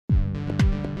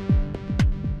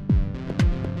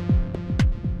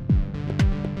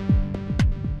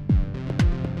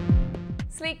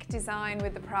sleek design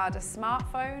with the Prada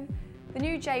smartphone, the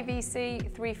new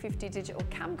JVC 350 digital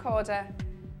camcorder,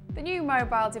 the new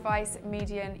mobile device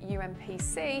Median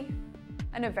UMPC,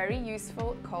 and a very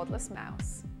useful cordless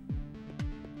mouse.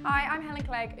 Hi, I'm Helen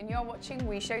Clegg and you're watching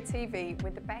WeShow TV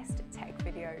with the best tech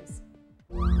videos.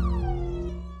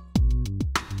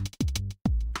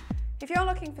 If you're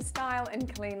looking for style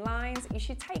and clean lines, you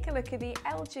should take a look at the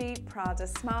LG Prada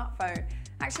smartphone.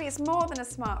 Actually, it's more than a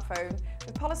smartphone,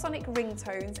 with Polysonic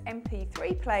ringtones,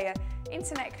 MP3 player,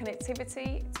 internet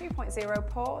connectivity, 2.0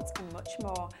 ports and much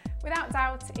more. Without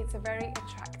doubt, it's a very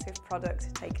attractive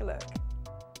product. Take a look.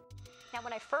 Now,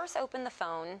 when I first opened the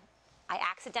phone, I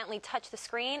accidentally touched the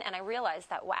screen and I realized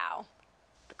that, wow,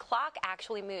 the clock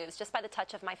actually moves just by the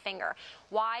touch of my finger.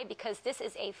 Why? Because this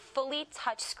is a fully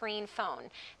touchscreen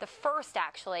phone. The first,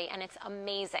 actually, and it's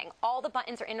amazing. All the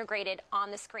buttons are integrated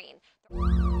on the screen.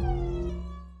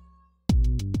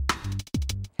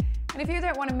 And if you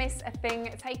don't want to miss a thing,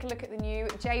 take a look at the new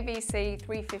JVC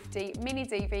 350 Mini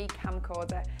DV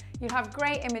camcorder. You'll have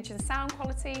great image and sound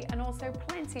quality and also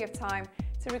plenty of time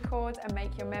to record and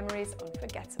make your memories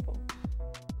unforgettable.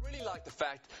 I really like the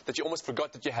fact that you almost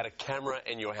forgot that you had a camera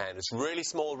in your hand. It's really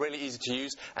small, really easy to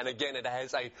use, and again, it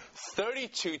has a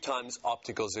 32 times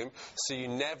optical zoom, so you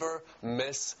never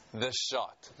miss the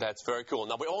shot. That's very cool.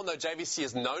 Now, we all know JVC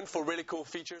is known for really cool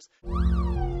features.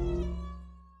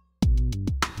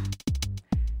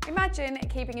 Imagine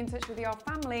keeping in touch with your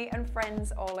family and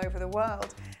friends all over the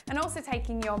world, and also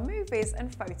taking your movies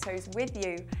and photos with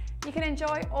you. You can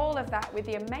enjoy all of that with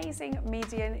the amazing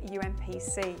Median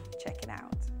UMPC. Check it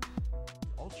out.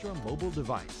 Ultra mobile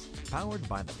device, powered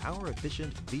by the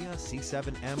power-efficient VIA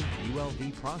C7M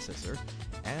ULV processor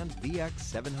and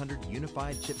VX700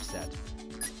 unified chipset.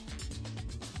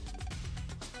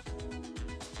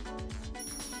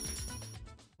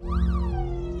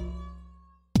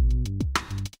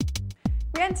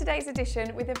 We end today's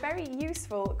edition with a very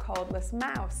useful cordless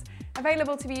mouse.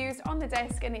 Available to be used on the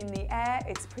desk and in the air,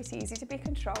 it's pretty easy to be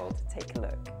controlled. Take a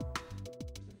look.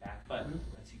 There's a back button,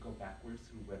 lets you go backwards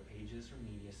through web pages or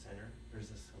media center. There's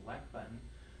a select button,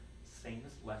 same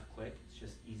as left click, it's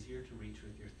just easier to reach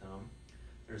with your thumb.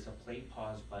 There's a play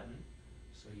pause button,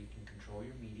 so you can control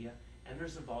your media. And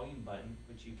there's a volume button,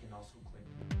 which you can also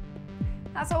click.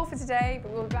 That's all for today,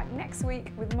 but we'll be back next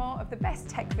week with more of the best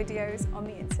tech videos on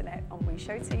the internet on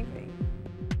WeShow TV.